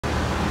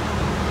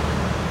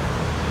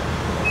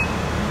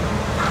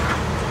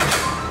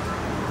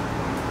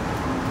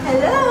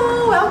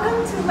Hello,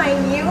 welcome to my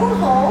new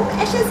home.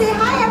 I should say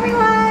hi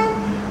everyone.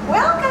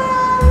 Welcome.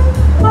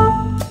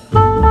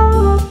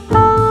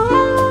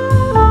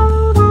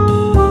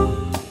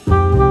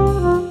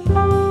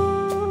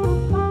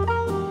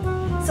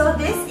 So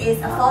this is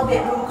a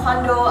 4-bedroom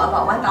condo,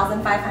 about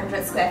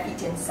 1,500 square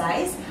feet in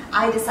size.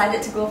 I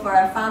decided to go for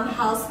a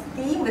farmhouse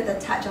theme with a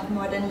touch of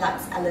modern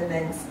luxe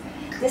elements.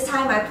 This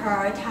time I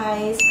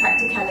prioritize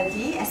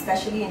practicality,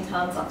 especially in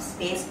terms of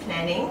space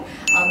planning,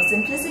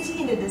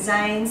 simplicity in the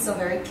design, so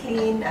very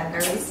clean and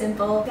very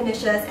simple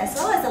finishes, as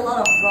well as a lot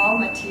of raw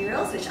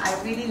materials which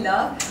I really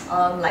love,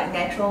 like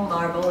natural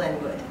marble and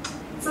wood.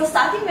 So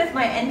starting with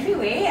my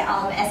entryway,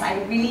 as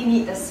I really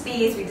need the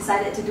space, we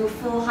decided to do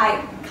full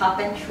height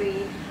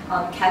carpentry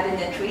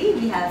cabinetry.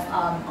 We have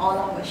all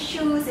our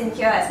shoes in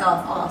here as well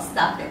as all our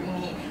stuff that we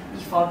need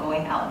before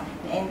going out.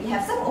 And we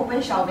have some open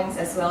shelvings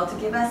as well to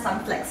give us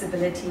some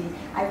flexibility.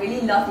 I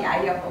really love the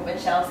idea of open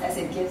shelves as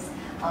it gives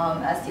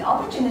us the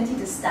opportunity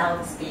to style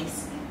the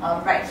space.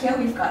 Right here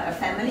we've got a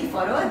family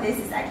photo. This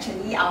is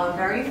actually our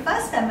very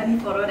first family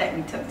photo that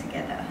we took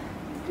together.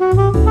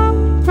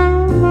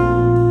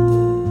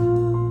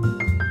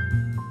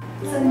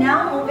 So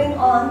now moving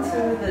on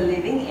to the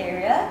living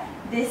area.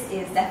 This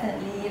is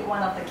definitely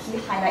one of the key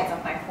highlights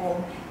of my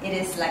home. It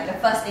is like the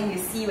first thing you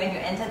see when you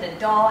enter the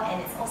door,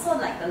 and it's also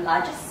like the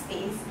largest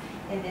space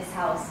in this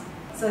house.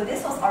 So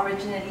this was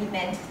originally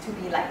meant to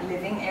be like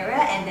living area,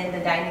 and then the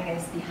dining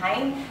is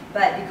behind,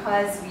 but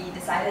because we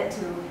decided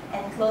to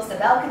enclose the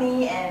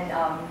balcony and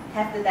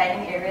have the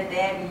dining area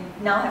there, we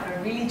now have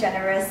a really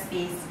generous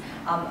space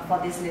for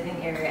this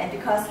living area. And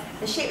because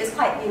the shape is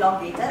quite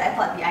elongated, I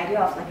thought the idea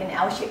of like an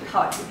L-shaped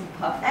couch would be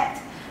perfect.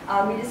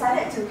 We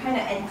decided to kind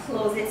of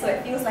enclose it so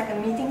it feels like a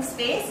meeting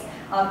space.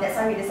 That's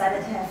why we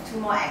decided to have 2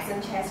 more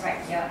accent chairs right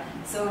here,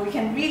 so we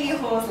can really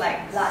host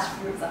like large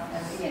groups of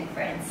family and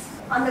friends.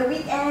 On the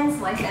weekends,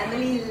 my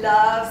family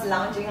loves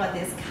lounging on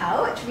this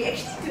couch. We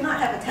actually do not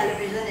have a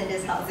television in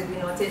this house, if you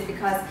notice,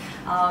 because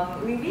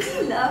we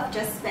really love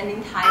just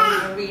spending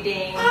time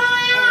reading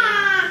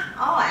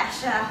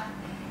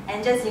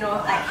and just, you know,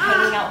 like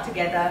hanging out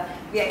together.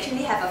 We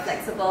actually have a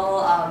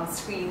flexible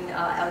screen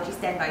LG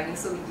stand by me,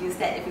 so we use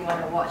that if we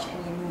want to watch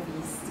any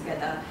movies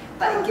together.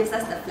 But it gives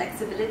us the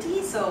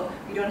flexibility, so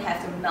we don't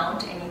have to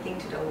mount anything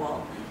to the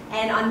wall.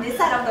 And on this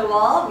side of the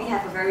wall, we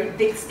have a very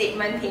big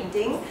statement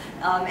painting.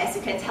 As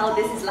you can tell,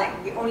 this is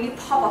like the only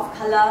pop of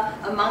color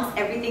amongst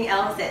everything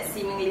else that's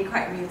seemingly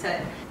quite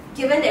muted.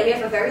 Given that we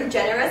have a very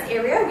generous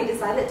area, we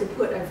decided to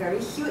put a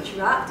very huge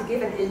rug to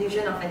give an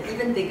illusion of an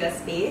even bigger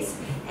space.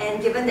 And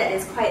given that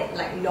it's quite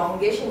like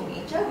longish in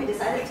nature, we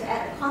decided to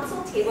add a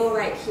console table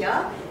right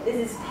here.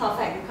 This is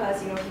perfect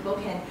because, you know, people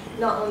can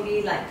not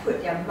only like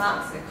put their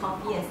mugs with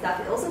coffee and stuff,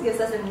 it also gives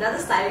us another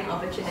styling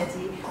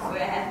opportunity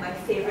where I have my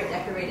favorite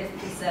decorative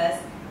pieces,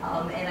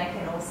 and I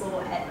can also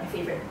add my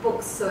favorite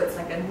books, so it's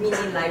like a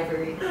mini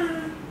library.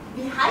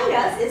 Behind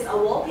us is a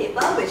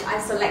wallpaper which I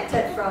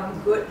selected from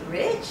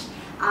Goodrich.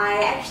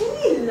 I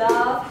actually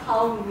love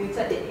how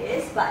muted it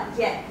is, but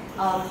yet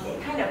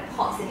it kind of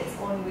pops in its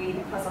own way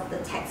because of the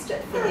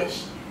textured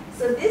finish.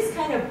 So this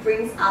kind of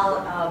brings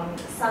out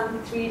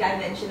some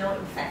 3-dimensional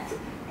effect,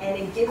 and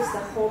it gives the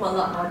home a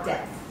lot more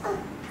depth.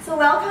 So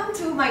welcome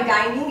to my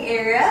dining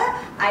area.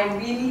 I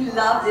really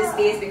love this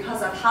space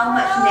because of how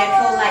much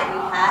natural light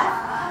we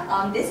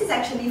have. This is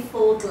actually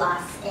full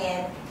glass,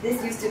 and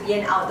this used to be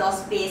an outdoor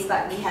space,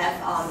 but we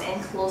have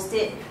enclosed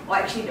it, or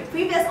actually the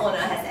previous owner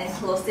has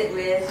enclosed it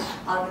with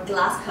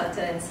glass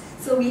curtains.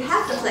 So we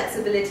have the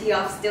flexibility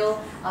of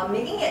still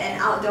making it an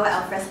outdoor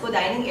alfresco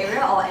dining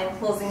area or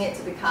enclosing it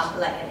to become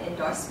like an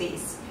indoor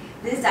space.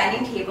 This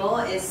dining table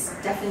is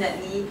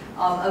definitely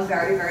a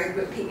very, very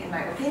good pick in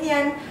my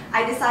opinion.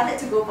 I decided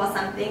to go for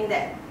something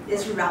that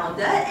is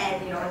rounded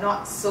and, you know,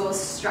 not so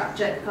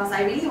structured, because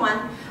I really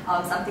want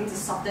something to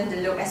soften the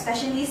look,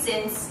 especially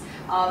since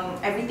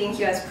everything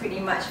here is pretty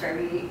much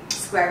very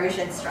squarish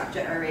and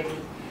structured already.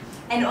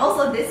 And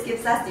also this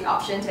gives us the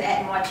option to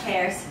add more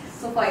chairs.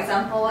 So for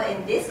example,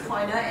 in this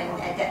corner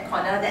and at that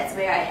corner, that's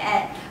where I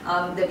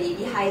add the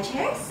baby high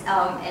chairs,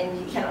 and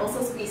you can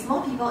also squeeze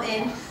more people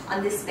in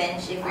on this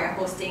bench if we're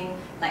hosting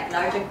like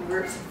larger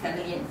groups of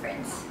family and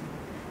friends.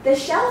 The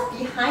shelf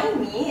behind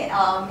me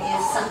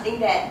is something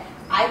that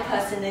I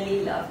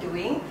personally love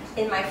doing.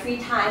 In my free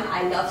time,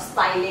 I love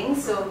styling,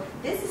 so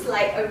this is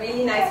like a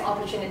really nice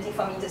opportunity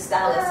for me to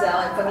style as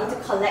well, and for me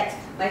to collect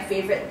my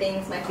favorite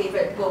things, my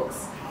favorite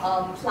books,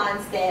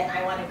 plants that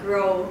I want to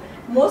grow.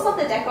 Most of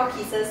the decor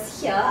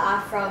pieces here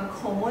are from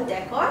Commune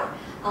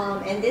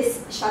Alt.o, and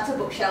this shutter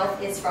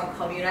bookshelf is from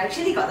Commune. I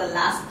actually got the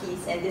last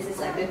piece, and this is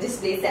like the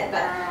display set,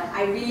 but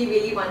I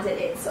really wanted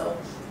it, so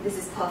this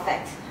is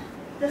perfect.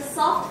 The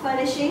soft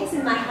furnishings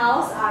in my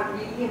house are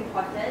really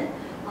important,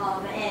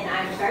 and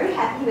I'm very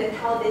happy with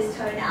how this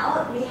turned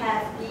out. We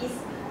have these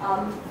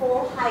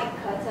full height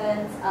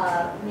curtains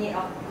made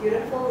of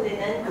beautiful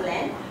linen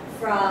blend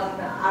from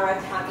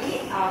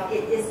Aratamete.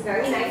 It is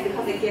very nice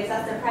because it gives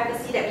us the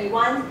privacy that we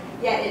want,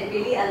 yet it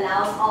really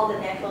allows all the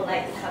natural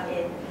light to come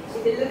in.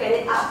 If you look at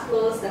it up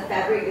close, the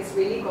fabric is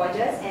really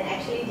gorgeous, and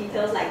actually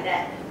details like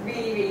that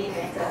really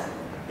matter.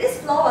 This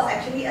floor was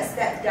actually a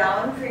step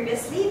down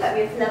previously, but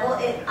we've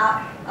leveled it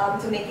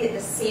up to make it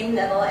the same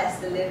level as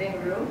the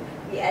living room.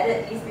 We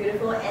added these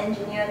beautiful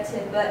engineered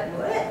timbered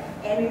wood,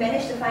 and we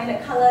managed to find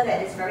a color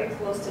that is very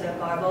close to the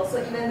marble,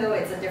 so even though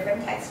it's a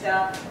different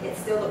texture, it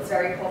still looks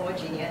very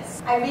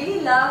homogeneous. I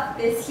really love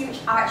this huge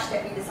arch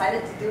that we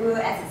decided to do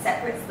as it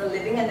separates the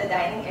living and the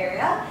dining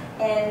area,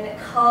 and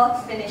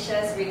curved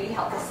finishes really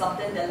help to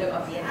soften the look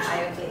of the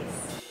entire place.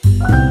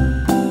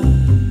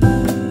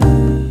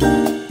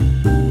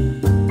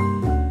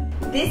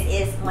 This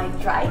is my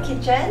dry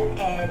kitchen,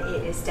 and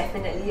it is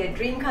definitely a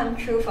dream come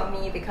true for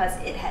me because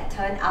it had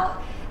turned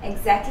out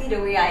exactly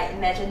the way I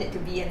imagined it to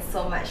be and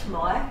so much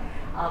more.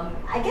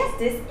 I guess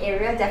this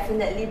area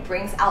definitely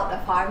brings out the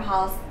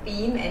farmhouse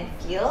theme and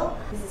feel.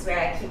 This is where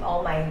I keep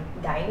all my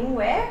dining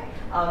ware.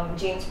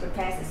 James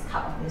prepares his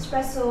cup of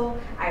Nespresso.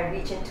 I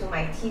reach into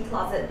my tea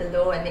closet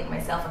below and make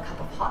myself a cup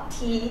of hot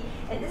tea.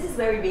 And this is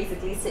where we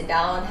basically sit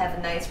down, have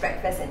a nice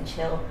breakfast and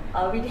chill.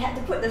 We had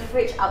to put the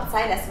fridge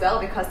outside as well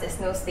because there's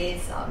no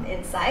space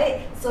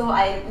inside. So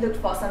I looked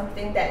for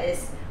something that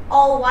is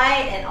all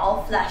white and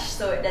all flush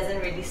so it doesn't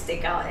really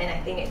stick out, and I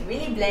think it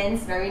really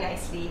blends very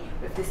nicely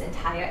with this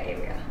entire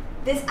area.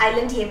 This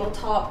island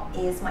tabletop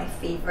is my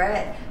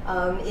favorite.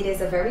 It is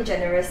a very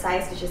generous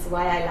size, which is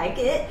why I like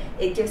it.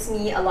 It gives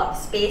me a lot of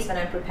space when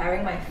I'm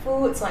preparing my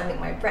food, so I make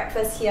my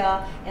breakfast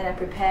here and I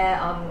prepare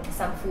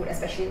some food,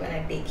 especially when I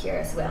bake here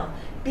as well.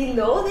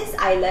 Below this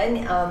island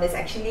is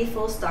actually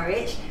full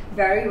storage,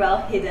 very well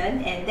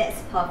hidden, and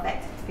that's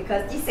perfect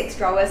because these 6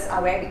 drawers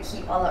are where we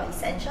keep all our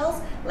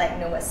essentials like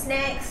Noah's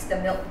snacks, the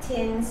milk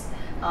tins,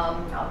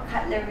 our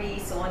cutlery,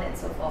 so on and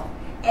so forth.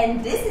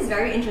 And this is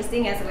very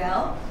interesting as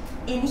well.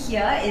 In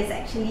here is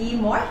actually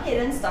more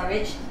hidden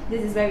storage.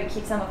 This is where we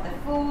keep some of the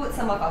food,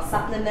 some of our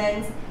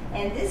supplements,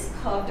 and this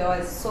curved door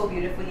is so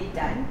beautifully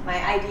done.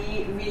 My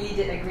ID really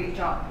did a great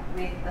job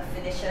with the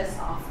finishes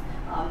of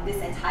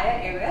this entire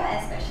area,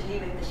 especially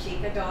with the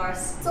shaker doors.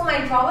 So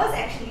my drawers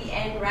actually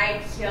end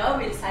right here.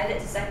 We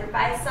decided to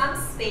sacrifice some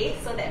space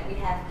so that we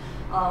have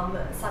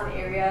some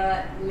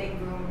area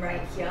leg room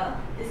right here.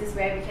 This is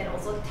where we can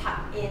also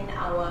tuck in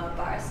our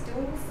bar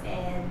stools,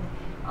 and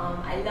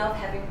I love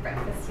having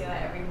breakfast here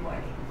every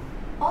morning.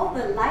 All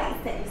the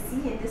lights that you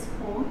see in this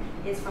home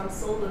is from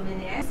Seoul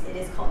Luminaires. It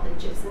is called the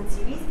Gypsum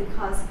series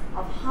because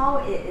of how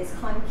it is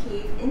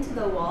concave into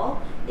the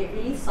wall. It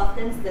really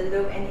softens the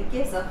look and it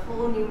gives a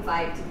whole new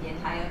vibe to the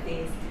entire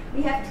place.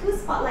 We have 2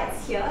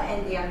 spotlights here,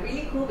 and they are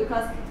really cool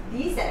because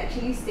these that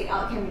actually stick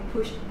out can be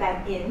pushed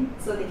back in,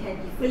 so they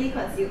can be fully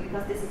concealed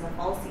because this is a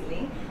false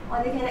ceiling,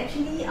 or they can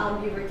actually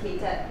be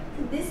rotated.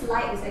 So this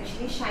light is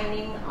actually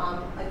shining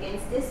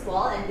against this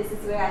wall, and this is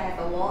where I have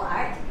a wall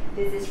art.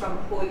 This is from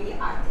Holy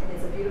Art, and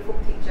it's a beautiful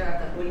picture of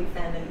the Holy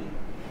Family.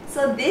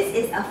 So this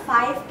is a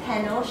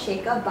 5-panel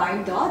shaker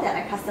barn door that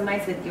I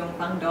customized with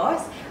Yongfang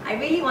doors. I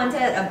really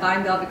wanted a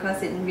barn door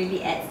because it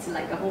really adds to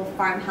like the whole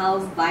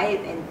farmhouse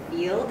vibe and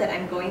feel that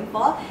I'm going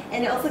for,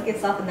 and it also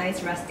gives off a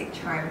nice rustic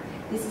charm.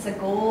 This is a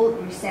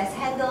gold recessed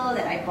handle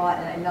that I bought,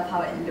 and I love how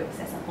it looks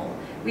as a whole.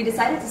 We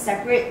decided to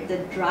separate the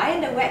dry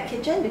and the wet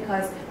kitchen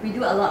because we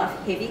do a lot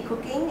of heavy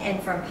cooking,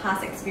 and from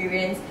past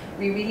experience,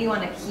 we really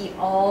want to keep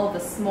all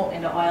the smoke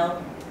and the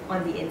oil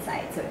on the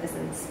inside so it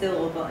doesn't spill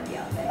over on the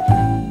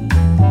outside.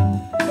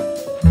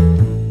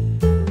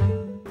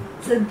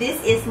 So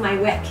this is my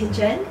wet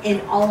kitchen.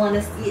 In all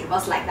honesty, it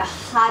was like the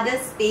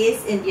hardest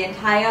space in the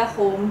entire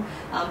home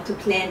to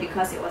plan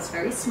because it was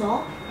very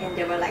small and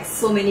there were like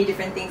so many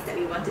different things that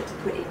we wanted to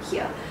put in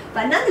here.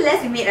 But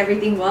nonetheless, we made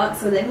everything work,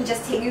 so let me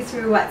just take you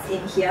through what's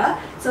in here.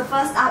 So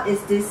first up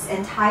is this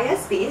entire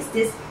space.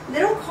 This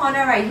little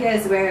corner right here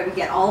is where we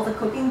get all the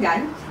cooking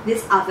done.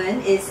 This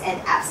oven is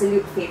an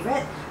absolute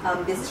favorite.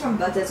 This is from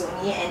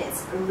Bertazzoni and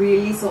it's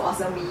really so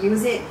awesome. We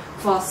use it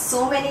for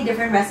so many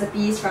different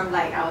recipes, from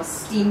like our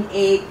steamed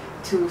egg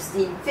to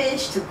steamed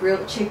fish to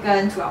grilled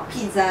chicken to our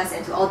pizzas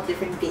and to all the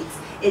different bakes.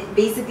 It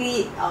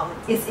basically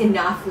is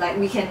enough. Like,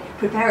 we can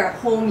prepare a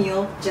whole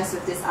meal just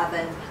with this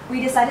oven.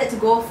 We decided to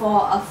go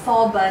for a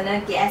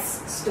 4-burner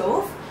gas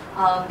stove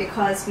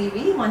because we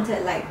really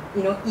wanted, like,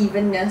 you know,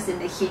 evenness in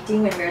the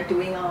heating when we're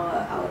doing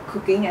our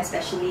cooking,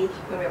 especially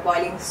when we're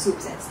boiling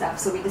soups and stuff.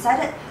 So we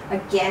decided a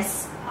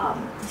gas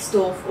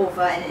stove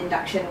over an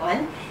induction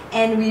one,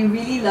 and we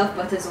really love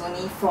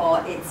Bertazzoni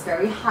for its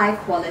very high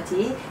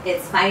quality,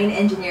 its fine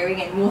engineering,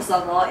 and most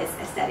of all its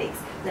aesthetics.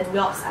 The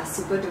knobs are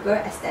super duper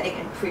aesthetic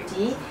and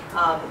pretty,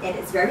 and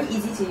it's very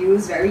easy to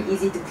use, very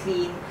easy to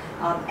clean.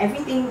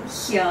 Everything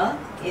here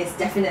is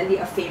definitely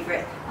a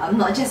favorite,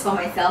 not just for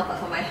myself but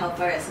for my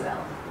helper as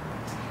well.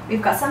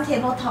 We've got some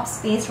tabletop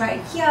space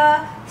right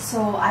here,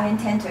 so I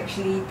intend to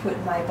actually put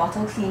my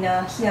bottle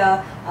cleaner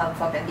here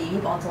for the baby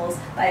bottles,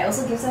 but it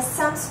also gives us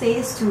some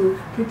space to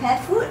prepare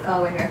food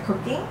when we're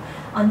cooking.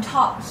 On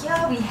top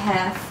here we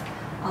have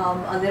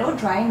a little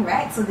drying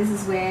rack, so this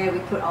is where we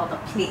put all the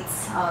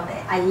plates.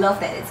 I love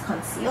that it's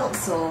concealed,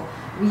 so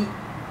we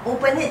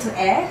open it to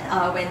air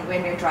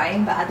when we're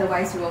drying, but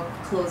otherwise we will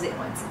close it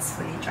once it's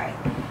fully dried.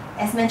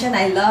 As mentioned,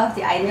 I love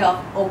the idea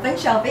of open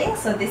shelving,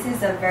 so this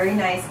is a very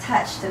nice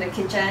touch to the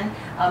kitchen.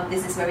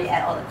 This is where we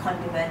add all the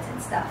condiments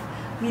and stuff.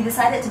 We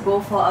decided to go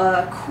for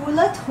a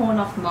cooler tone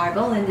of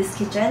marble in this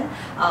kitchen,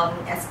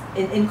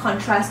 in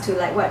contrast to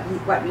like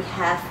what we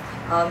have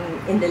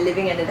in the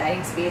living and the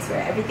dining space,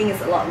 where everything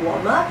is a lot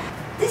warmer.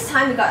 This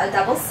time we got a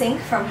double sink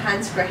from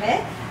Hans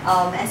Grehe,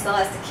 as well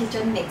as the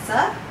kitchen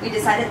mixer. We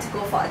decided to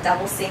go for a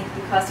double sink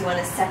because we want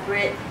to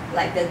separate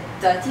like the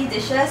dirty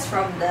dishes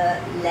from the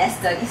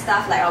less dirty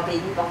stuff, like our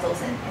baby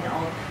bottles and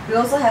all. We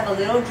also have a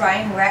little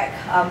drying rack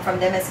from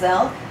them as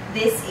well.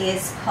 This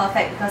is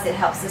perfect because it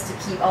helps us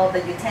to keep all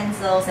the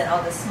utensils and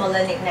all the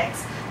smaller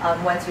knickknacks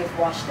once we've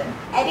washed them.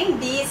 Adding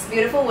these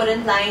beautiful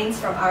wooden blinds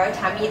from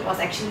Aratamete was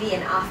actually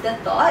an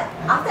afterthought.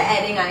 After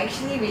adding, I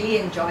actually really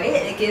enjoy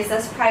it. It gives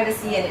us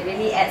privacy and it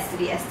really adds to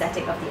the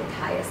aesthetic of the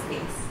entire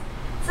space.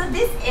 So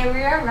this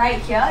area right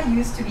here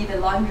used to be the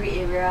laundry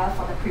area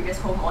for the previous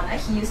homeowner.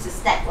 He used to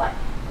stack like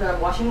the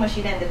washing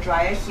machine and the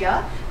dryer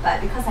here, but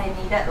because I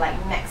needed like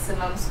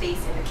maximum space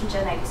in the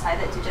kitchen, I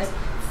decided to just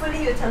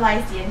fully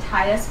utilize the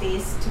entire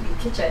space to be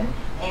kitchen,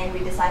 and we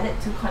decided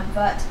to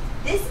convert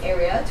this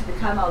area to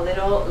become our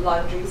little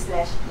laundry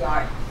 /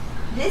 yard.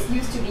 This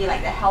used to be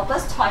like the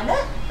helper's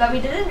toilet, but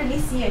we didn't really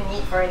see a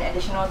need for an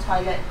additional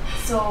toilet,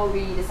 so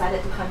we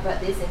decided to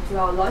convert this into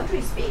our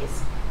laundry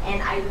space.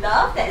 And I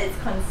love that it's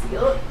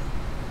concealed.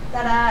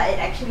 Ta-da! It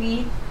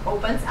actually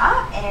opens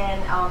up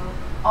and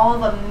all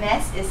the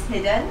mess is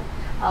hidden.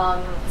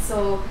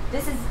 So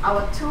this is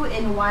our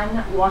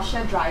 2-in-1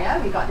 washer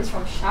dryer. We got this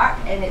from Shark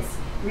and it's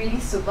really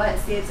super. It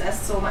saves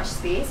us so much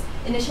space.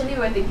 Initially we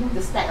were thinking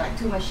to stack like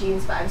 2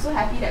 machines, but I'm so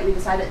happy that we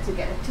decided to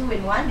get a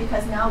 2-in-1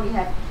 because now we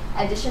have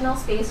additional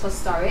space for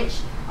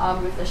storage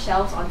with the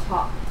shelves on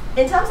top.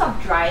 In terms of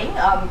drying,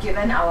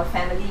 given our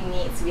family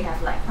needs, we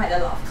have like quite a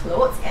lot of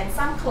clothes, and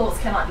some clothes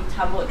cannot be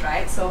tumble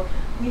dried, so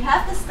we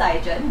have the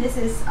Stygen. This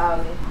is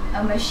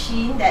a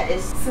machine that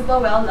is super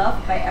well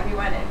loved by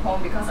everyone at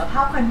home because of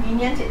how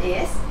convenient it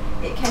is.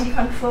 It can be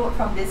controlled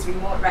from this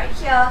remote right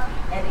here,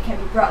 and it can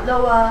be brought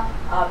lower.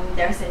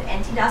 There's an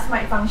anti-dust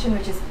mite function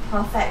which is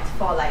perfect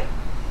for like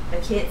the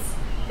kids,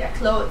 their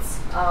clothes,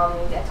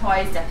 their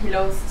toys, their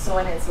pillows, so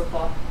on and so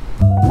forth.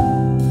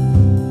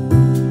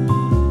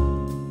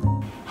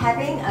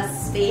 Having a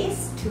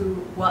space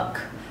to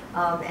work,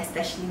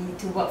 especially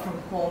to work from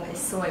home, is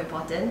so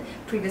important.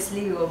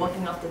 Previously we were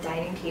working off the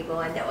dining table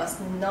and that was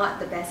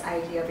not the best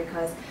idea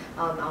because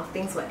our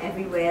things were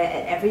everywhere.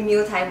 At every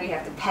mealtime we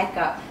have to pack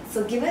up.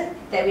 So given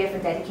that we have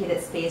a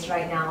dedicated space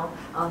right now,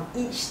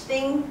 each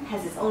thing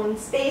has its own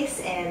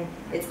space and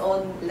its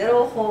own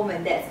little home,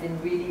 and that's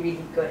been really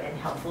good and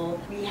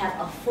helpful. We have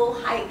a full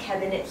height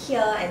cabinet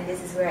here, and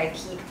this is where I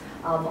keep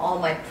all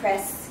my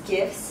press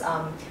gifts,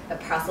 the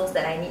parcels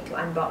that I need to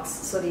unbox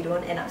so they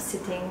don't end up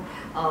sitting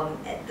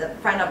at the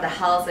front of the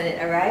house when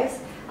it arrives.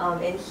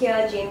 And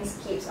here James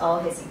keeps all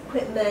his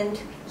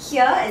equipment.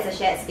 Here is a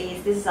shared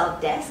space. This is our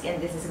desk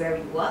and this is where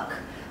we work.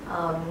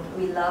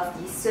 We love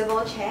these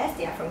swivel chairs.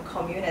 They are from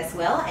Commune as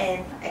well,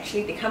 and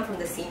actually they come from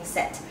the same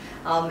set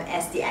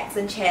as the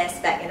accent chairs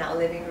back in our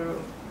living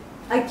room.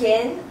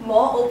 Again,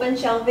 more open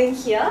shelving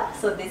here.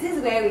 So this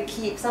is where we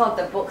keep some of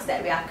the books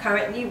that we are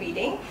currently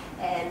reading,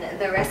 and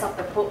the rest of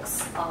the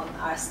books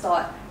are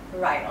stored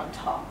right on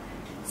top.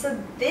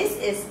 So this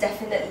is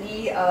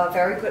definitely a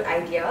very good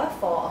idea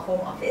for a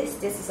home office.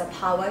 This is a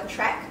power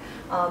track,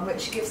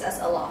 which gives us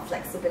a lot of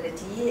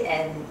flexibility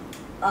and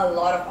a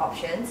lot of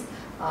options.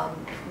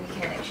 We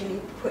can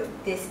actually put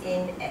this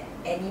in at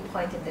any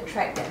point in the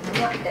track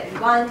that we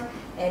want,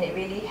 and it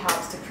really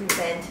helps to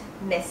prevent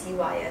messy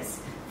wires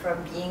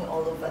from being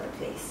all over the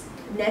place.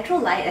 Natural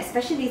light,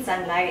 especially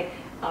sunlight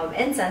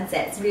and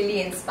sunsets,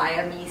 really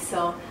inspire me,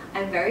 so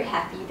I'm very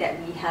happy that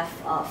we have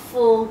a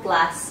full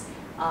glass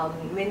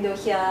window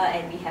here,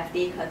 and we have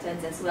day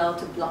curtains as well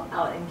to block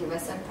out and give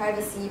us some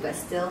privacy but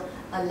still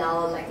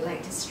allow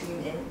light to stream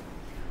in.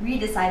 We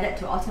decided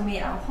to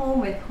automate our home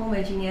with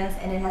Homogeneous,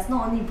 and it has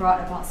not only brought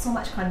about so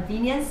much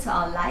convenience to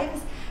our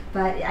lives,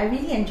 but I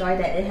really enjoy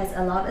that it has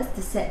allowed us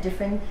to set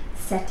different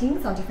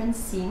settings or different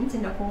scenes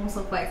in the home.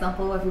 So for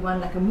example, if we want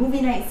like a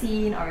movie night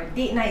scene or a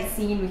date night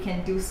scene, we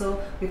can do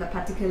so with a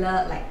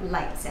particular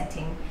light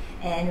setting.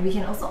 And we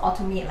can also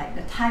automate like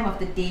the time of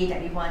the day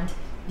that we want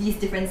these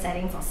different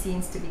settings or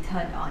scenes to be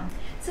turned on.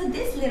 So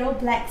this little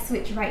black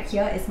switch right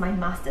here is my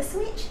master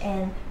switch,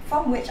 and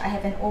from which I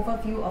have an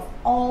overview of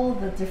all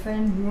the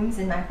different rooms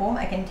in my home.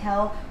 I can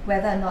tell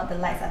whether or not the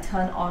lights are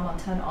turned on or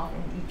turned off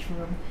in each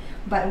room.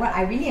 But what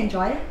I really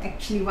enjoy,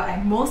 actually what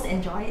I most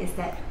enjoy, is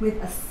that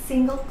with a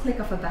single click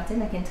of a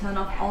button I can turn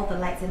off all the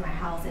lights in my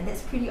house, and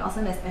that's pretty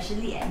awesome,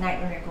 especially at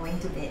night when we're going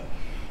to bed.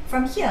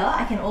 From here,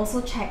 I can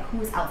also check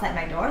who's outside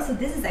my door. So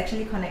this is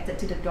actually connected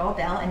to the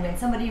doorbell, and when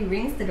somebody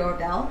rings the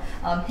doorbell,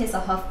 his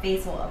or her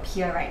face will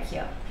appear right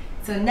here.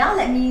 So now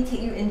let me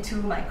take you into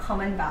my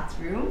common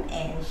bathroom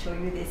and show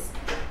you this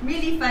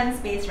really fun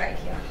space right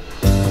here.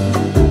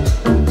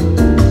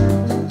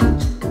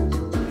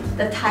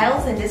 The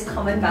tiles in this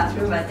common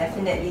bathroom are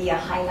definitely a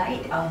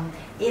highlight.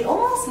 It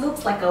almost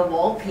looks like a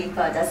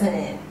wallpaper, doesn't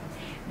it?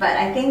 But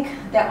I think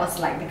that was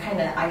like the kind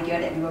of idea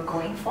that we were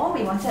going for.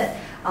 We wanted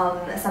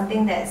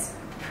something that's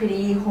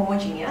pretty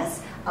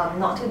homogeneous,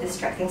 not too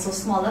distracting, so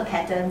smaller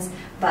patterns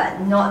but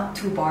not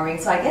too boring.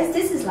 So I guess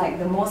this is like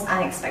the most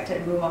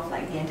unexpected room of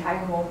like the entire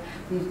home.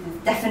 We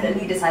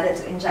definitely decided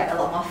to inject a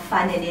lot more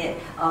fun in it.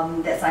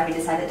 That's why we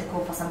decided to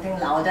go for something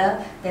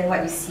louder than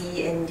what you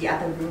see in the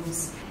other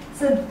rooms.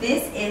 So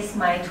this is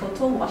my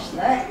total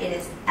washlet. It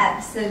is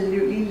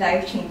absolutely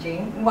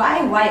life-changing.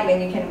 Why white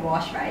when you can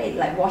wash, right?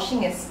 Like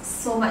washing is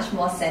so much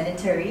more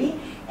sanitary,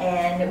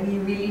 and we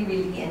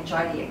really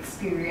enjoy the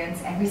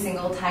experience every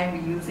single time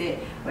we use it.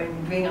 When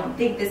we bring on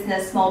big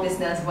business, small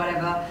business,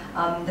 whatever,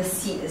 the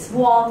seat is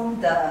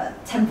warm, the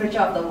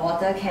temperature of the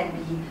water can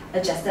be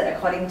adjusted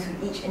according to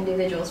each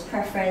individual's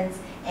preference,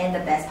 and the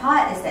best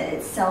part is that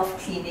it's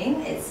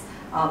self-cleaning. It's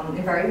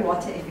very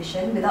water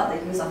efficient without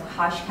the use of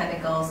harsh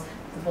chemicals.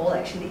 The bowl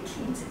actually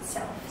cleans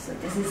itself. So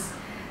this is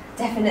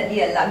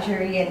definitely a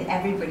luxury and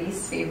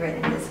everybody's favorite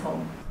in this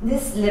home.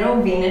 This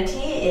little vanity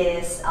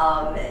is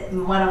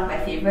one of my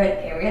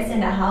favorite areas in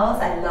the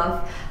house. I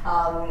love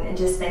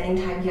just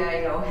spending time here,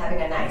 you know,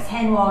 having a nice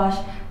hand wash,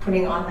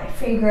 putting on my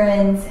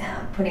fragrance,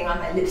 putting on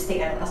my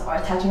lipstick,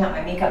 or touching up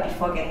my makeup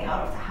before getting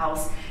out of the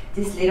house.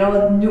 This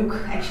little nook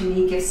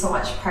actually gives so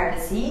much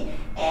privacy,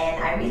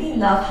 and I really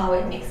love how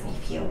it makes me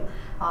feel.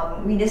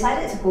 We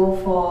decided to go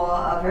for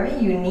a very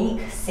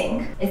unique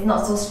sink. It's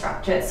not so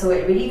structured, so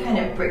it really kind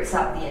of breaks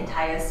up the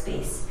entire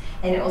space.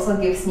 And it also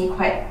gives me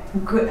quite a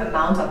good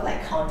amount of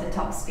like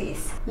countertop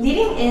space.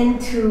 Leading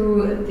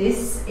into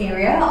this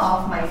area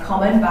of my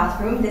common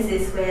bathroom, this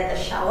is where the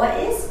shower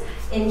is.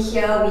 In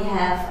here we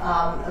have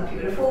a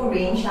beautiful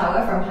rain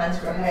shower from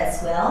Hansgrohe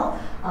as well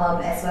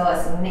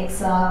as a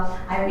mixer.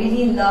 I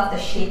really love the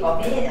shape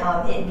of it.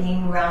 It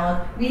being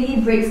round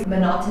really breaks the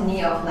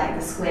monotony of like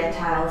the square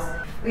tiles.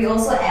 We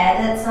also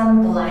added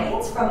some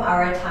blinds from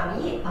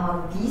Aratamete.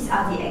 These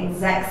are the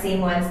exact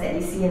same ones that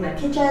you see in my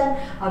kitchen.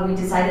 We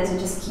decided to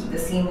just keep the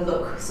same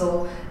look,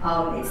 so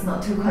it's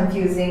not too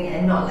confusing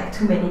and not like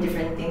too many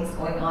different things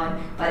going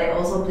on, but it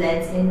also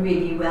blends in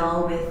really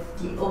well with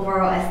the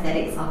overall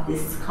aesthetics of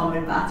this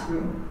common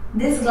bathroom.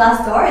 This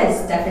glass door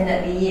is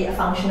definitely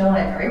functional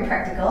and very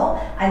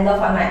practical. I love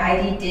what my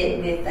ID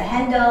did with the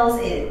handles.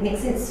 It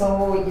makes it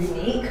so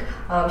unique.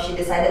 She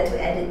decided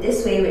to add it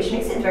this way, which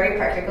makes it very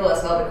practical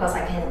as well because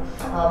I can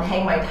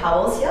hang my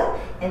towels here,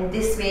 and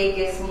this way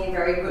gives me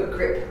very good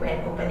grip when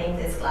opening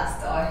this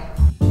glass door.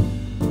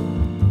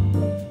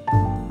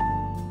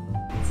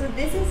 So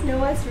this is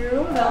Noah's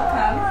room.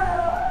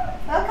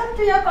 Welcome. Welcome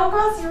to your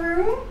Coco's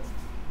room.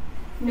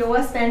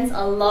 Noah spends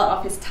a lot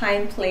of his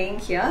time playing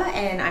here,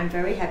 and I'm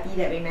very happy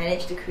that we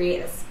managed to create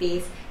a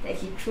space that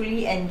he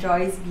truly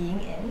enjoys being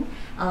in.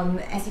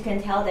 As you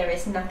can tell, there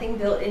is nothing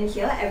built in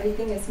here.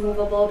 Everything is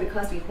movable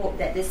because we hope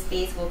that this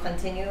space will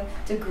continue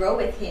to grow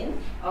with him.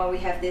 We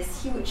have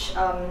this huge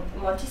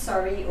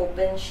Montessori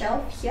open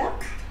shelf here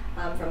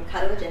from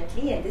Cuddle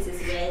Gently, and this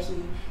is where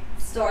he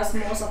stores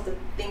most of the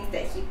things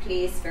that he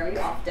plays very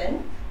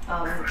often.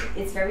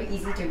 It's very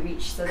easy to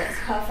reach, so that's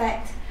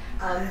perfect.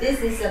 This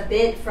is a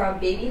bed from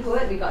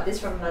Babyhood. We got this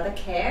from Mother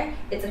Care.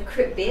 It's a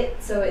crib bed,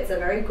 so it's a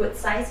very good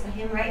size for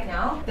him right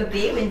now. The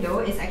bay window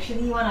is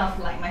actually one of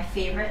like my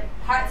favorite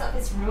parts of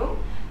his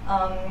room.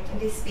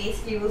 This space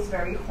feels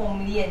very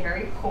homely and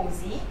very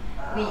cozy.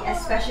 We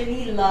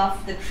especially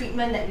love the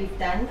treatment that we've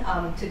done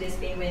to this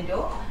bay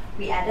window.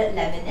 We added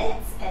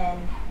laminates,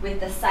 and with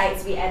the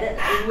sides we added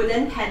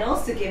wooden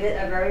panels to give it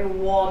a very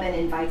warm and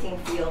inviting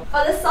feel.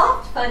 For the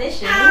soft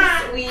furnishings,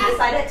 we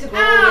decided to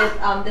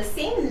go with the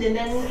same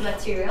linen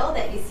material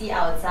that you see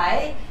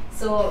outside.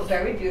 So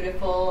very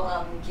beautiful,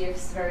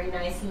 gives very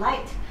nice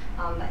light,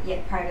 but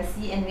yet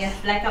privacy, and we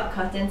have blackout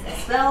curtains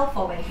as well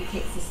for when he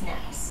takes his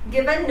naps.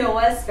 Given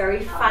Noah's very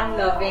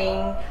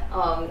fun-loving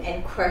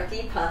and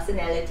quirky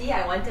personality,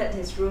 I wanted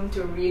his room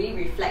to really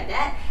reflect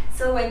that.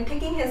 So when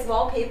picking his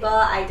wallpaper,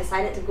 I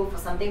decided to go for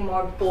something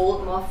more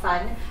bold, more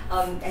fun.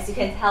 As you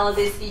can tell,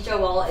 this feature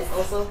wall is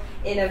also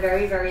in a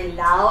very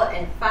loud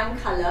and fun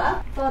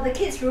color. For the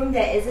kids' room,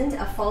 there isn't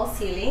a false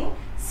ceiling,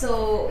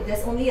 so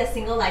there's only a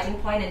single lighting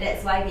point, and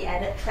that's why we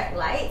added track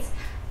lights.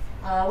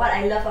 What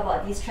I love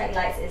about these track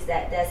lights is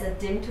that there's a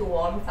dim to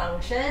warm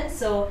function,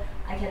 so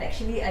I can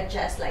actually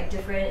adjust like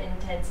different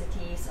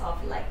intensities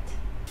of light.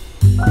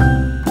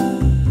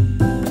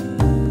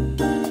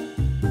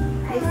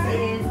 This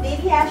is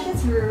Baby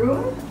Ash's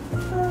room.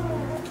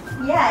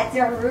 Yeah, it's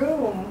your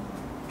room.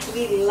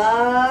 We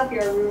love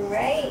your room,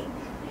 right?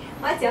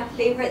 What's your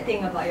favorite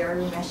thing about your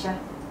room, Asha?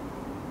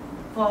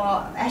 For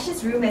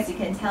Ash's room, as you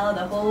can tell,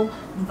 the whole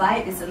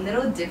vibe is a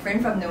little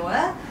different from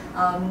Noah.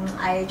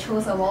 I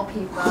chose a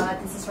wallpaper,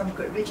 this is from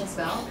Goodrich as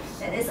well,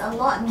 that is a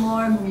lot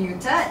more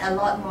muted, a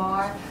lot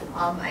more,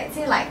 I'd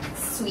say like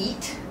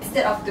sweet.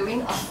 Instead of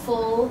doing a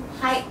full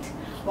height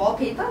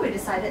wallpaper, we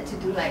decided to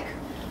do like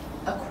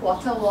a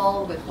quarter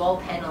wall with wall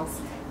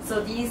panels.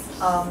 So these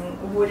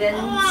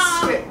wooden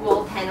strip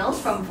wall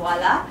panels from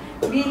Voila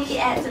really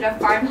add to the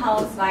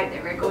farmhouse vibe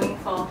that we're going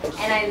for,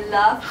 and I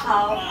love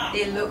how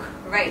they look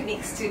right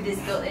next to this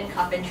built-in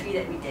carpentry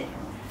that we did.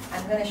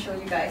 I'm going to show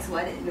you guys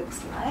what it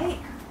looks like.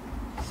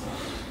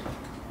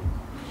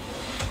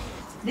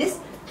 This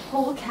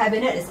whole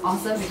cabinet is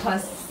awesome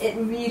because it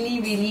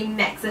really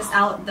maxes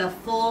out the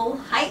full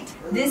height.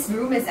 This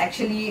room is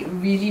actually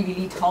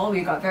really tall.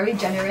 We got very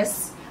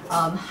generous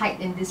height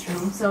in this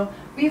room, so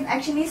we've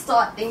actually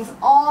stored things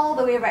all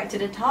the way right to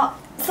the top.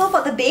 So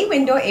for the bay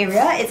window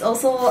area, it's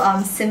also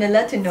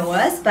similar to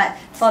Noah's, but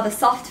for the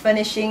soft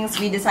furnishings,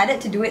 we decided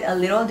to do it a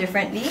little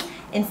differently.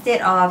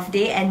 Instead of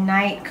day and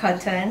night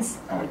curtains,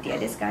 oh dear,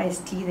 this guy is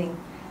teething.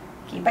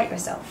 Okay, bite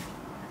yourself.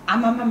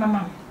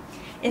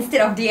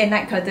 Instead of day and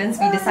night curtains,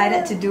 we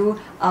decided to do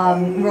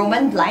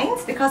Roman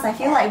blinds because I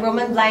feel like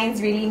Roman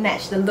blinds really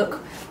match the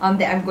look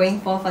that I'm going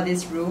for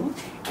this room.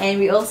 And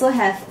we also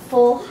have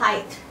full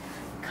height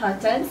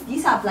curtains.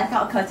 These are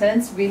blackout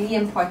curtains, really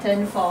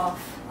important for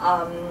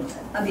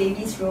a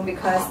baby's room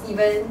because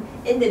even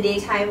in the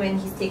daytime when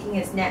he's taking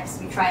his naps,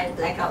 we try and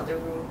black out the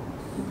room.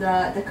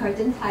 The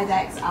curtain tie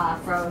backs are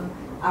from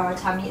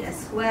Aratamete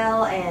as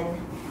well, and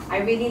I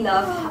really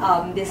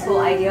love this whole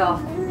idea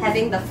of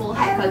having the full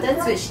height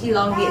curtains, which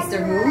elongates the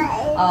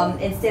room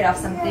instead of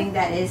something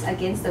that is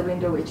against the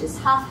window, which is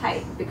half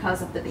height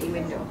because of the bay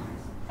window.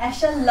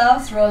 Asher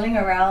loves rolling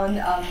around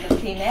the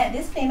playmat.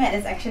 This playmat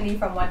is actually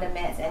from Wonder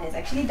Mats and it's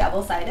actually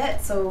double-sided,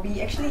 so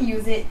we actually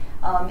use it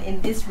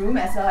in this room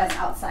as well as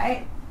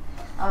outside.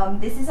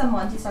 This is a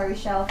Montessori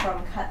shelf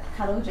from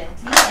Cuddle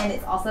Gently, and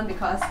it's awesome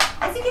because,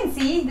 as you can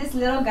see, this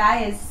little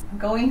guy is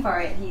going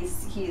for it.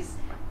 He's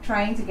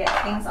trying to get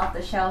things off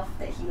the shelf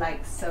that he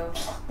likes, so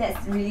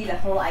that's really the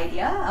whole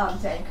idea,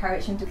 to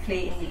encourage him to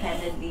play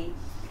independently.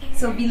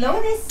 So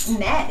below this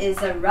mat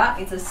is a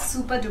rug. It's a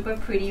super duper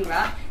pretty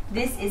rug.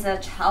 This is a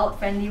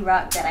child-friendly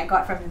rug that I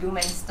got from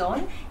Luxe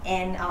Stone,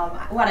 and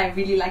what I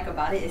really like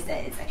about it is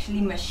that it's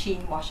actually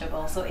machine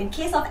washable. So in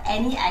case of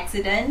any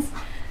accidents,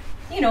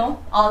 you know,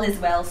 all is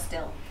well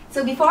still.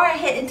 So before I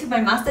head into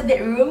my master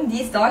bedroom,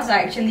 these doors are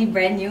actually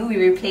brand new. We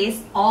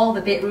replaced all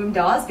the bedroom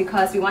doors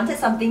because we wanted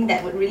something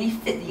that would really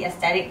fit the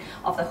aesthetic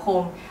of the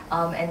home.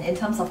 And in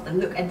terms of the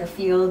look and the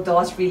feel,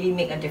 doors really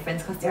make a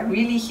difference because they're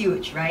really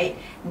huge, right?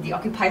 And they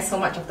occupy so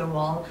much of the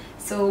wall.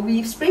 So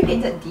we've spray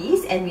painted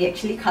these and we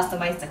actually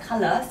customized the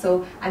color.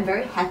 So I'm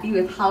very happy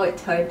with how it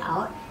turned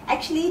out.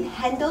 Actually,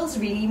 handles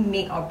really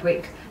make or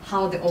break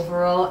how the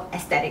overall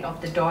aesthetic of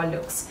the door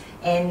looks.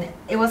 And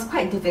it was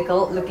quite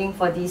difficult looking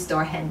for these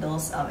door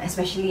handles,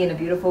 especially in a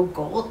beautiful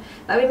gold.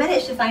 But we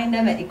managed to find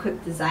them at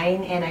Equipped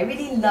Design, and I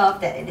really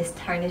love that it is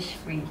tarnish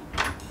free.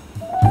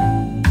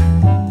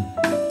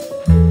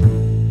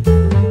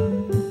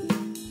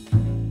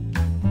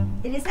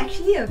 It is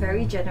actually a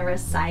very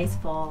generous size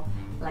for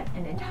like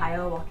an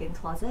entire walk-in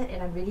closet,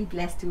 and I'm really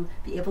blessed to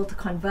be able to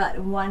convert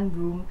one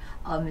room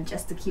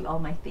just to keep all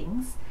my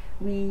things.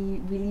 We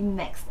really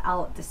maxed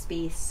out the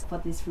space for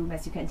this room.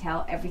 As you can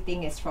tell,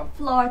 everything is from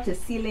floor to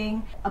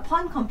ceiling.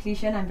 Upon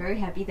completion, I'm very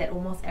happy that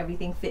almost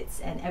everything fits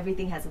and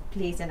everything has a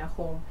place and a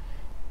home.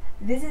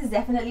 This is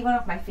definitely one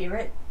of my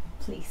favorite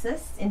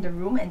places in the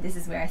room, and this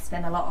is where I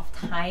spend a lot of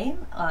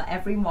time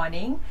every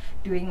morning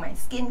doing my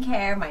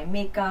skincare, my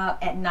makeup,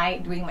 at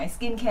night doing my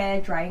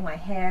skincare, drying my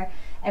hair.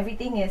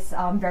 Everything is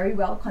very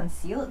well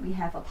concealed. We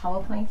have a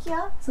power point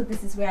here, so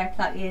this is where I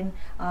plug in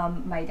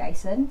my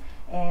Dyson,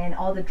 and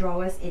all the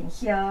drawers in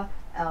here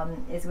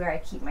is where I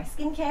keep my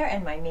skincare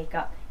and my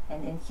makeup,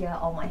 and in here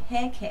all my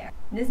hair care.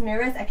 This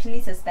mirror is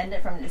actually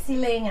suspended from the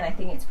ceiling, and I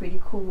think it's pretty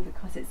cool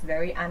because it's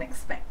very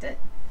unexpected.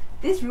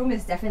 This room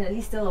is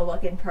definitely still a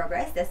work in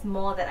progress. There's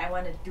more that I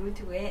want to do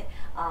to it,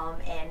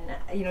 and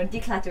you know,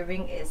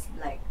 decluttering is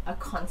like a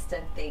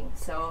constant thing.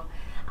 So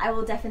I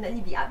will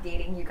definitely be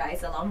updating you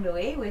guys along the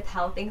way with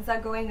how things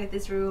are going with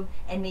this room,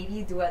 and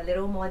maybe do a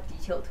little more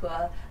detailed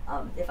tour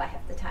if I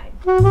have the time.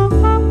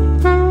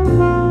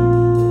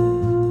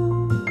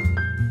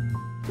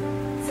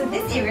 So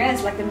this area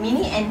is like a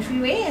mini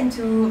entryway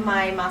into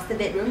my master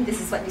bedroom. This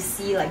is what you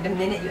see like the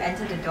minute you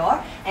enter the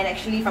door, and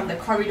actually from the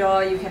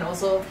corridor you can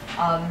also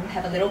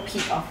have a little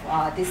peek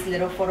of this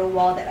little photo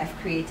wall that I've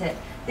created.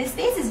 This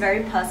space is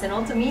very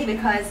personal to me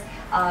because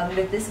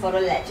with this photo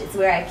ledge, it's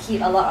where I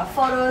keep a lot of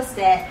photos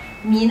that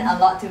mean a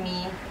lot to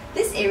me.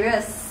 This area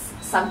is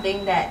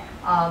something that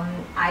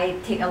I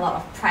take a lot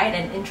of pride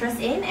and interest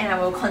in, and I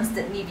will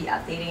constantly be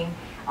updating.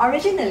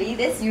 Originally,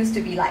 this used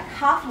to be like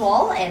half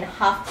wall and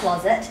half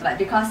closet, but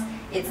because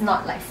it's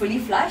not like fully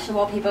flush,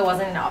 wallpaper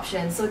wasn't an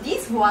option. So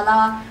these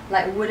Voila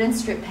like wooden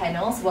strip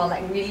panels were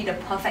like really the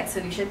perfect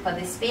solution for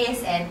this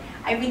space, and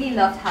I really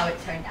loved how it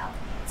turned out.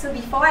 So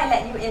before I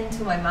let you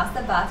into my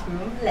master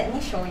bathroom, let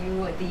me show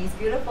you these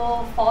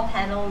beautiful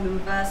 4-panel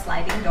louver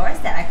sliding doors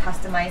that I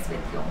customized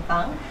with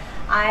Yongfang.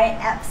 I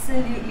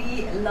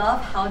absolutely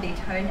love how they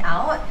turned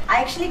out. I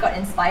actually got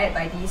inspired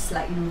by these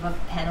like louver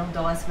panel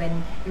doors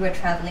when we were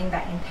traveling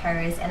back in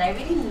Paris, and I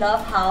really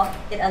love how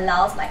it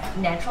allows like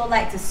natural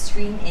light to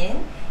stream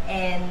in,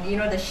 and you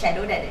know, the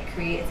shadow that it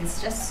creates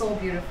is just so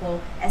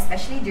beautiful,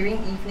 especially during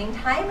evening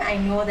time. I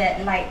know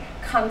that light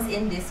comes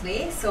in this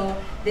way, so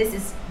this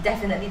is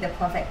definitely the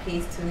perfect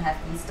place to have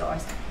these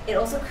doors. It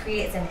also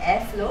creates an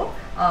airflow,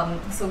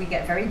 so we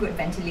get very good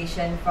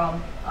ventilation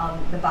from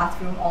the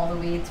bathroom all the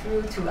way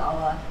through to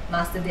our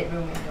master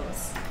bedroom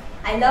windows.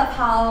 I love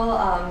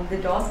how the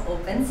doors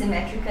open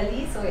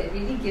symmetrically, so it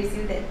really gives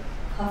you that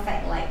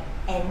perfect like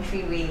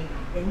entryway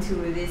into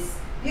this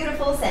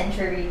beautiful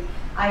sanctuary.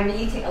 I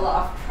really take a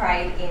lot of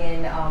pride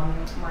in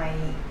my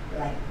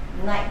like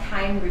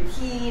nighttime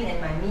routine and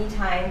my me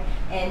time,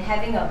 and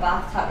having a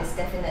bathtub is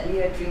definitely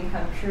a dream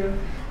come true.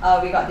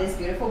 We got this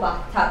beautiful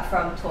bathtub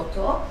from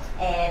Toto,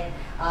 and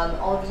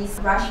all these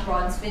brushed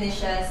bronze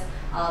finishes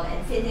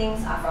and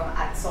fittings are from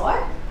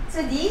Axor.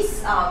 So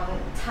these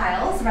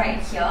tiles right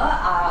here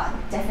are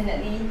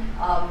definitely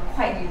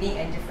quite unique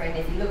and different.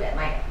 If you look at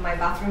my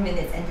bathroom in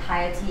its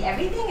entirety,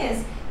 everything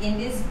is in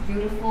this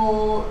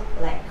beautiful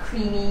like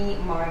creamy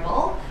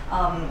marble.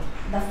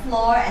 The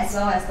floor as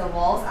well as the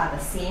walls are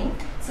the same.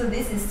 So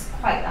this is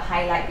quite a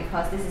highlight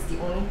because this is the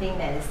only thing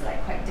that is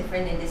like quite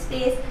different in this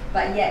space,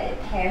 but yet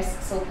it pairs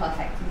so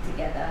perfectly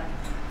together.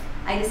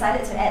 I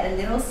decided to add a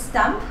little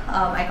stump.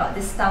 I got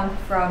this stump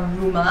from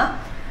Ruma.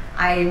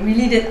 I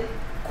really did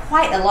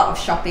quite a lot of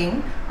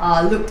shopping,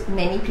 looked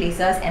many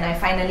places, and I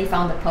finally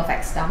found the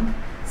perfect stump.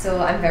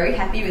 So I'm very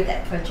happy with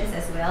that purchase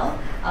as well.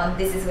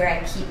 This is where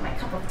I keep my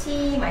cup of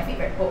tea, my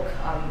favorite book.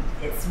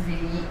 It's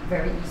really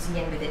very easy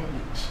and within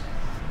reach.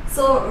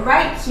 So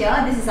right here,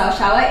 this is our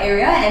shower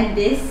area, and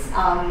this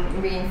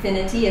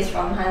Reinfinity is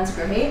from Hans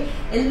Grahe.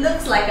 It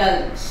looks like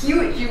a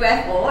huge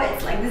UFO.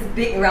 It's like this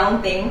big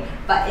round thing,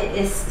 but it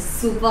is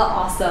super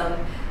awesome.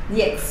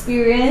 The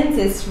experience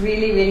is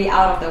really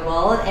out of the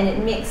world, and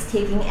it makes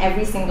taking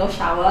every single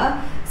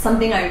shower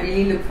something I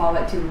really look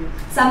forward to.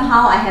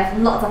 Somehow I have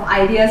lots of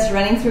ideas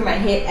running through my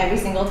head every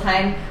single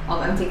time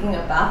I'm taking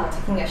a bath or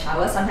taking a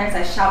shower. Sometimes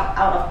I shout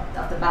out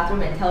of the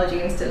bathroom and tell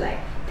James to like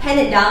pen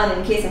it down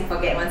in case I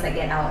forget once I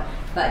get out.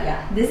 But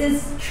yeah, this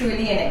is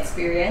truly an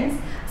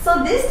experience.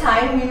 So this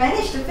time we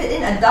managed to fit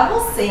in a double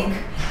sink.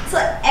 So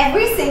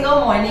every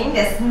single morning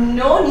there's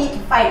no need to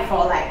fight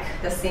for like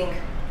the sink.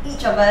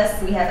 Each of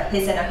us, we have a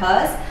his and a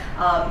hers.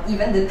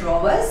 Even the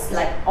drawers,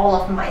 like all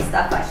of my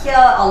stuff are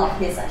here, all of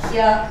his are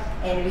here,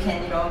 and we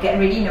can, you know, get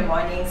ready in the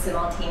morning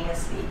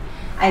simultaneously.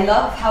 I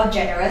love how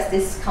generous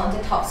this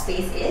countertop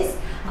space is,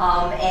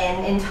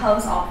 and in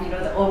terms of, you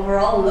know, the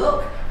overall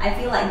look, I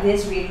feel like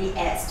this really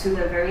adds to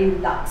the very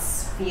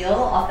luxe feel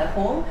of the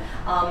home,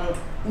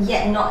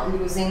 yet not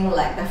losing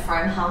like the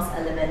farmhouse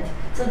element.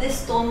 So this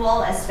stone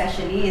wall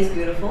especially is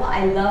beautiful.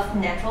 I love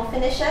natural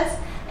finishes,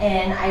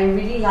 and I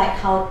really like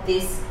how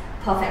this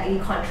perfectly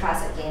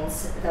contrasts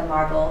against the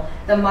marble.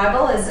 The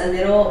marble is a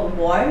little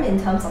warm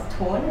in terms of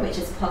tone, which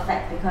is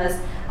perfect because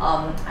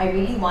I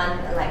really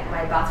want like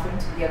my bathroom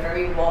to be a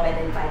very warm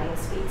and inviting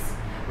space.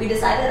 We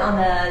decided on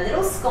a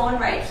little scone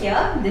right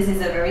here. This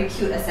is a very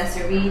cute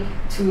accessory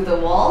to the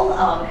wall,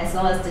 as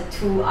well as the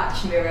two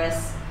arch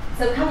mirrors.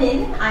 So come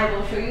in, I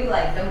will show you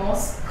like the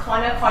most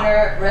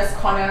rest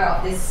corner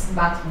of this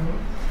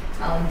bathroom.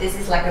 This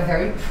is like a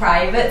very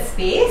private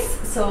space,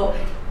 so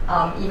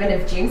even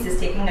if James is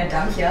taking a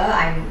dump here,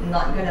 I'm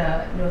not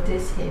gonna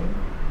notice him.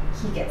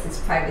 He gets his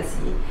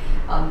privacy.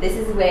 This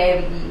is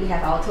where we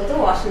have our total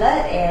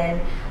washlet,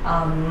 and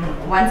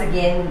once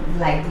again,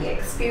 like the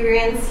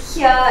experience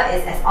here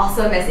is as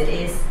awesome as it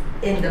is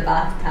in the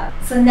bathtub.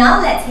 So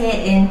now let's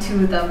head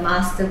into the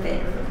master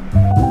bedroom.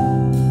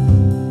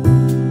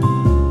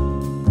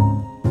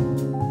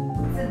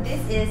 So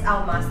this is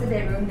our master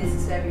bedroom. This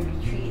is where we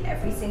retreat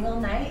every single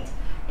night.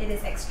 It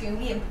is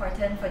extremely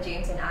important for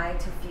James and I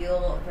to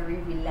feel very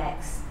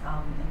relaxed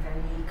and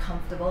very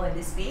comfortable in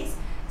this space.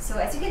 So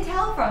as you can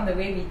tell from the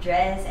way we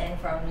dress and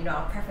from, you know,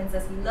 our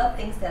preferences, we love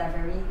things that are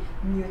very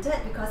muted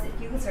because it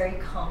feels very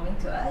calming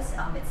to us.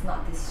 It's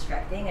not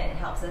distracting, and it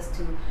helps us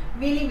to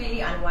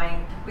really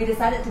unwind. We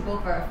decided to go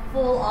for a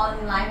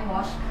full-on lime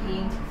wash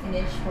cleaned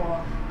finish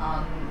for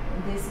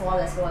this wall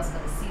as well as for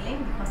the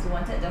ceiling, because we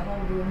wanted the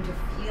whole room to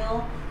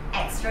feel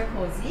extra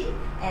cozy,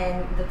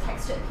 and the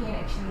textured paint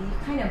actually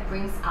kind of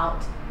brings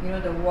out, you know,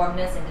 the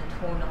warmness and the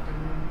tone of the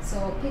room.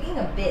 So picking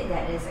a bed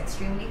that is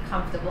extremely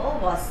comfortable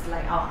was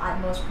like our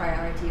utmost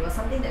priority. It was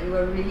something that we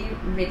were really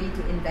ready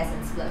to invest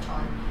and splurge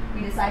on. We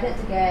decided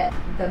to get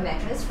the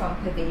mattress from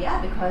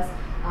Pavea because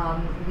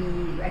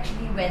we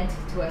actually went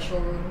to a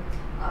showroom,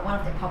 one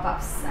of the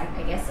pop-ups, I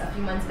guess a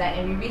few months back,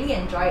 and we really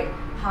enjoyed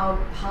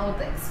how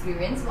the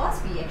experience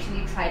was. We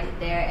actually tried it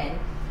there, and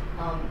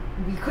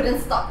we couldn't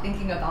stop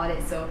thinking about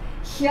it. So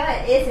here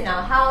it is in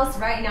our house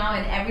right now,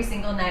 and every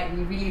single night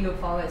we really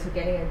look forward to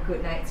getting a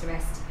good night's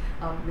rest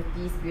with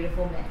these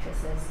beautiful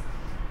mattresses.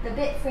 The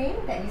bed frame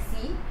that you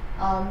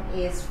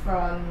see is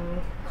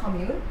from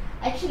Commune.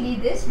 Actually,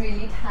 this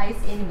really ties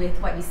in with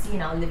what you see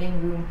in our living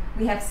room.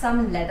 We have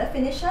some leather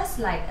finishes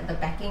like the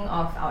backing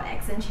of our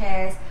accent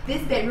chairs.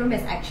 This bedroom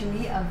is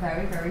actually a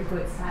very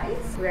good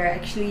size. We're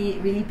actually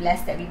really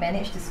blessed that we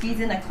managed to squeeze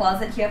in a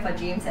closet here for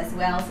James as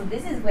well. So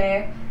this is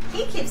where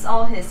he keeps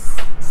all his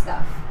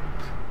stuff.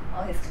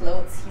 All his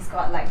clothes. He's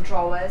got like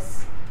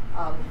drawers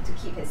to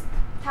keep his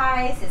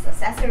ties, his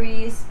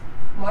accessories.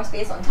 More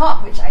space on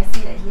top, which I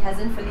see that he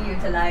hasn't fully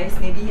utilized.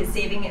 Maybe he's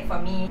saving it for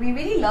me. We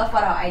really love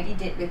what our ID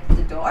did with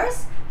the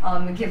doors.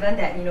 Given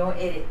that, you know,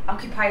 it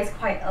occupies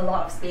quite a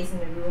lot of space in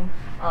the room,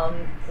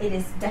 it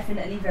is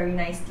definitely very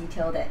nice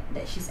detail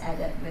that she's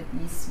added with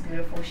these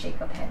beautiful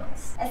shaker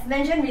panels. As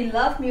mentioned, we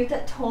love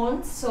muted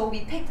tones, so we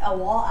picked a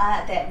wall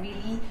art that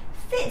really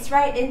fits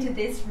right into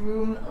this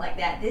room like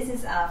that. This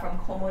is from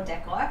Commune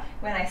Alt.o.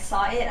 When I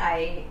saw it,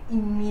 I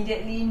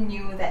immediately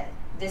knew that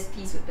this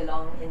piece would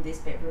belong in this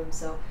bedroom,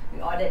 so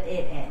we ordered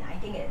it, and I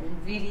think it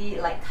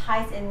really like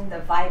ties in the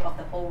vibe of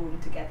the whole room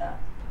together.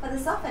 For the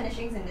soft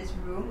furnishings in this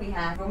room, we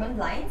have Roman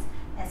blinds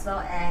as well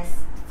as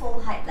full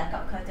height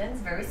blackout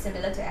curtains, very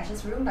similar to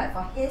Ash's room, but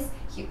for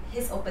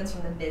his opens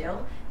from the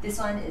middle. This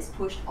one is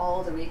pushed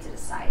all the way to the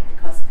side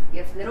because we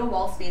have little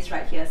wall space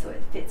right here, so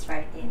it fits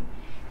right in.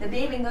 The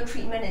bay window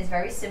treatment is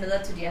very similar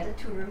to the other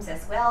two rooms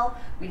as well.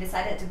 We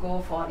decided to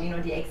go for, you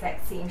know, the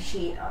exact same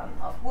shade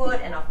of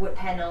wood and of wood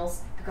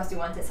panels because we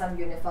wanted some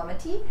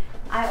uniformity.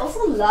 I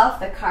also love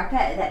the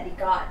carpet that we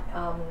got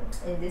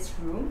in this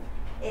room.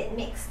 It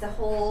makes the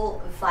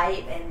whole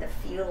vibe and the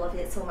feel of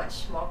it so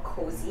much more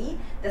cozy.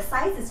 The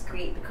size is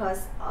great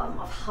because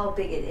of how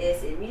big it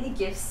is. It really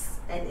gives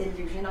an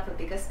illusion of a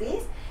bigger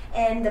space,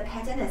 and the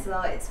pattern as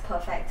well, it's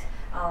perfect.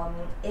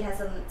 It has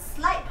a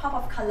slight pop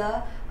of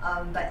color,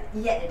 but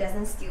yet it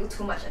doesn't steal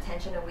too much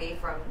attention away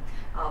from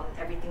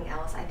everything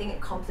else. I think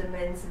it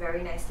complements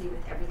very nicely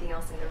with everything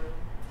else in the room.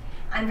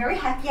 I'm very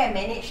happy I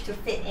managed to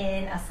fit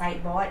in a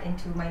sideboard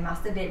into my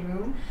master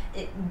bedroom.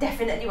 It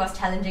definitely was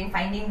challenging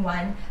finding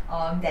one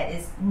that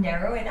is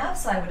narrow enough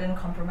so I wouldn't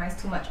compromise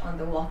too much on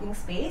the walking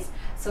space.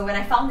 So when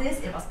I found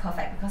this, it was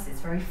perfect because it's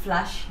very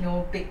flush,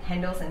 no big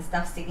handles and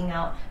stuff sticking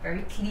out,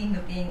 very clean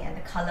looking, and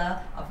the color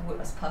of wood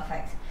was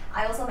perfect.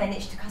 I also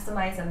managed to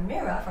customize a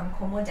mirror from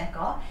Commune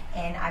Alt.o,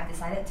 and I've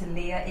decided to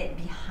layer it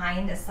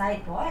behind the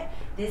sideboard.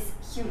 This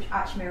huge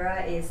arch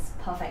mirror is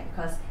perfect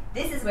because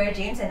this is where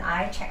James and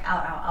I check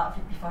out our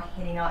outfit before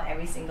heading out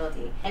every single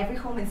day. Every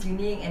home is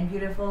unique and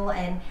beautiful,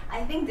 and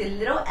I think the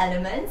little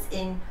elements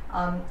in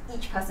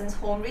each person's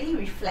home really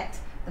reflect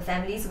the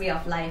family's way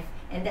of life,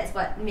 and that's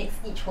what makes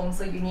each home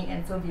so unique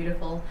and so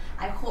beautiful.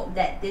 I hope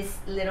that this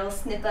little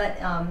snippet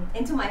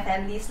into my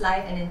family's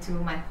life and into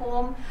my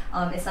home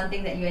is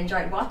something that you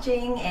enjoyed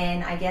watching,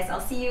 and I guess I'll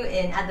see you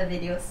in other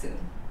videos soon.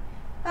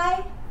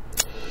 Bye!